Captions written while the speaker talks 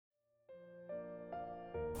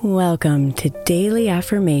Welcome to Daily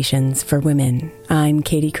Affirmations for Women. I'm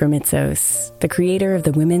Katie Kremitzos, the creator of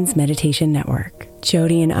the Women's Meditation Network.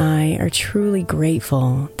 Jody and I are truly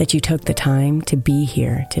grateful that you took the time to be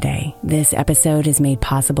here today. This episode is made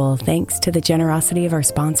possible thanks to the generosity of our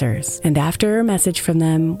sponsors. And after a message from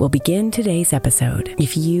them, we'll begin today's episode.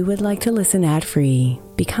 If you would like to listen ad-free,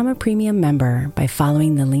 become a premium member by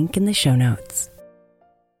following the link in the show notes.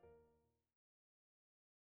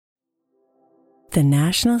 The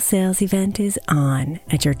national sales event is on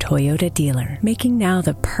at your Toyota dealer, making now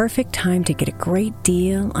the perfect time to get a great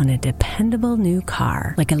deal on a dependable new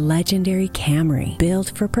car, like a legendary Camry,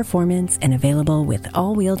 built for performance and available with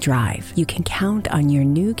all-wheel drive. You can count on your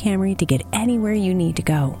new Camry to get anywhere you need to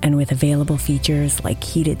go. And with available features like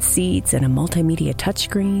heated seats and a multimedia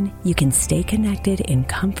touchscreen, you can stay connected in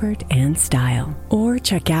comfort and style. Or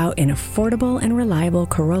check out an affordable and reliable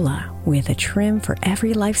Corolla with a trim for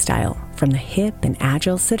every lifestyle, from the hip and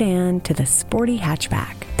agile sedan to the sporty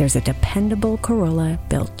hatchback. There's a dependable Corolla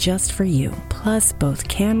built just for you. Plus, both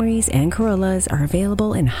Camrys and Corollas are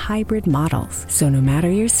available in hybrid models. So no matter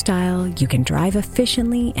your style, you can drive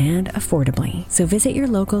efficiently and affordably. So visit your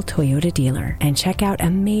local Toyota dealer and check out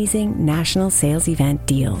amazing national sales event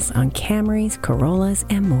deals on Camrys, Corollas,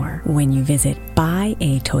 and more when you visit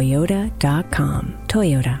buyatoyota.com.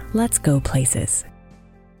 Toyota, let's go places.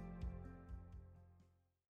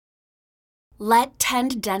 Let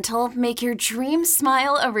Tend Dental make your dream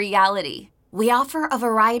smile a reality. We offer a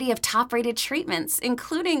variety of top-rated treatments,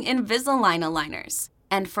 including Invisalign aligners.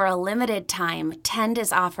 And for a limited time, Tend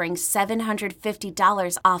is offering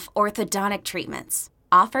 $750 off orthodontic treatments.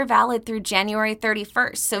 Offer valid through January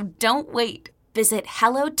 31st, so don't wait. Visit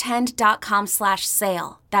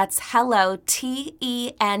hellotend.com/sale. That's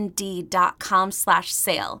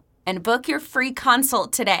hellotend.com/sale. And book your free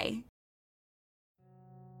consult today.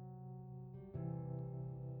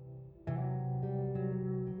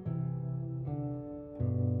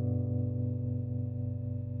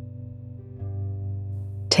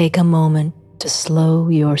 Take a moment to slow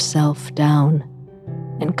yourself down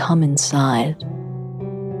and come inside.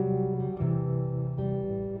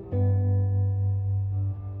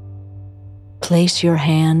 Place your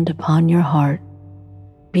hand upon your heart.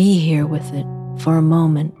 Be here with it for a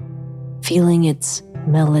moment, feeling its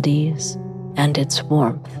melodies and its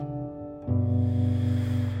warmth.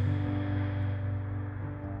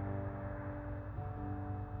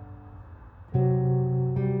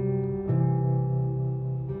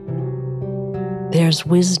 There's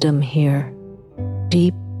wisdom here,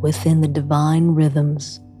 deep within the divine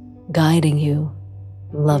rhythms, guiding you,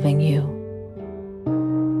 loving you.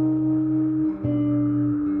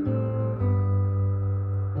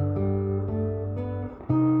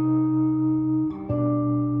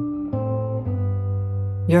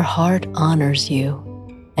 Your heart honors you,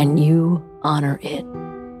 and you honor it.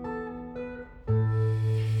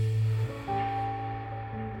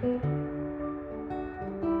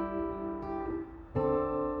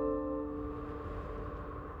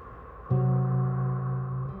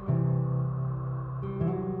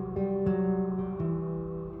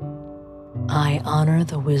 I honor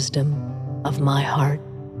the wisdom of my heart.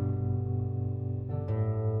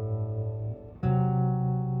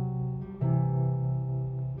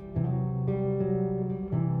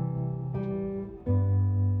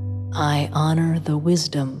 I honor the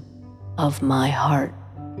wisdom of my heart.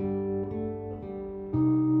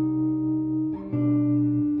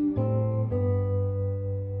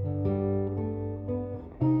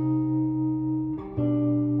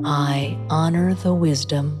 I honor the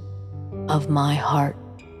wisdom of my heart.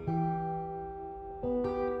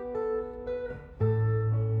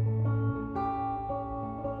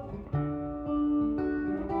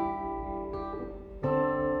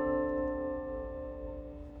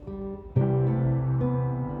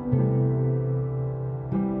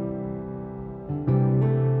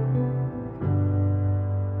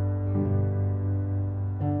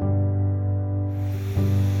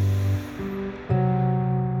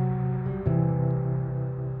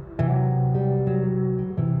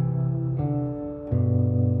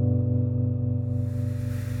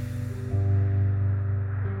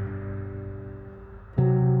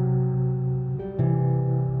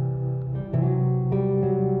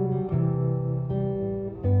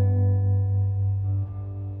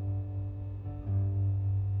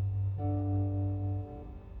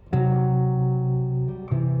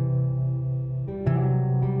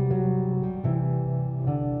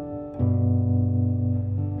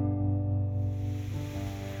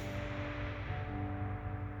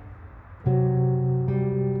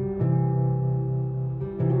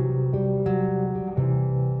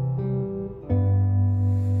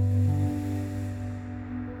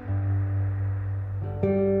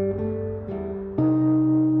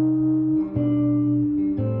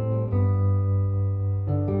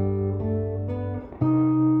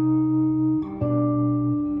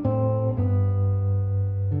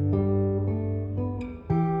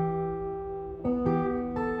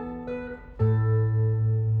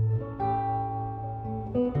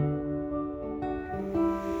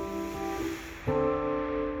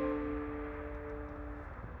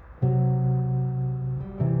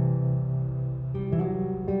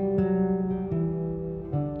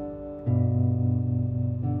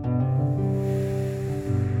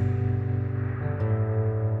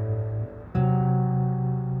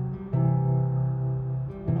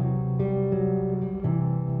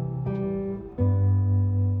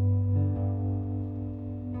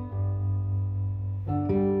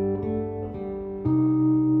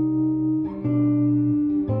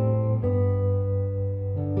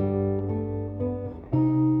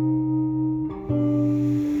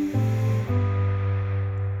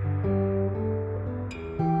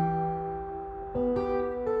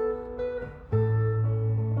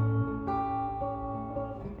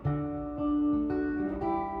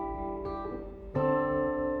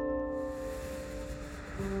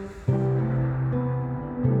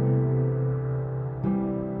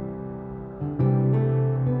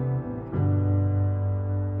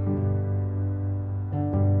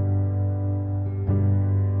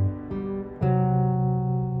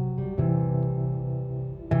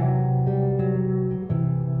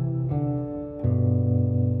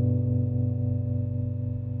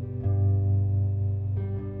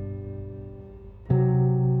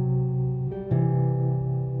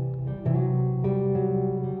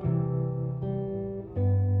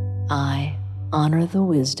 honor the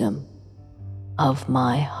wisdom of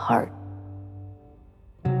my heart.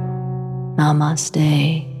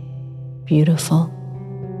 Namaste, beautiful.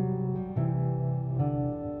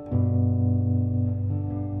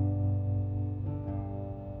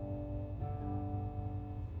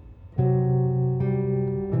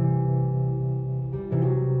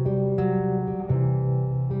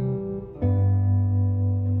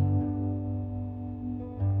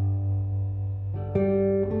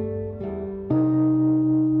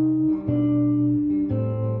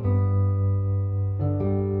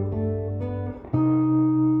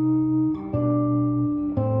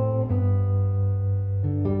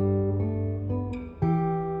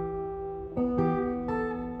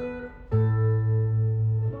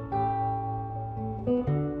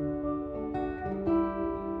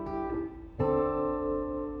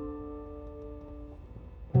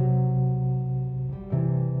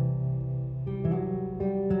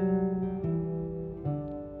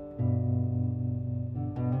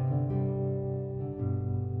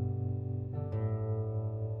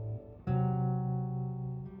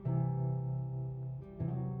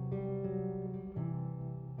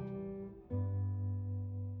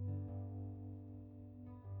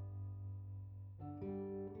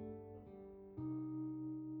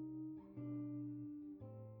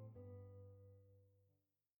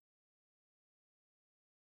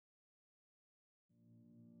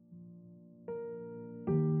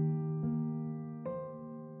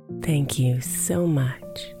 Thank you so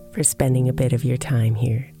much for spending a bit of your time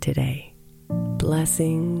here today.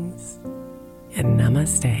 Blessings and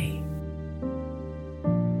namaste.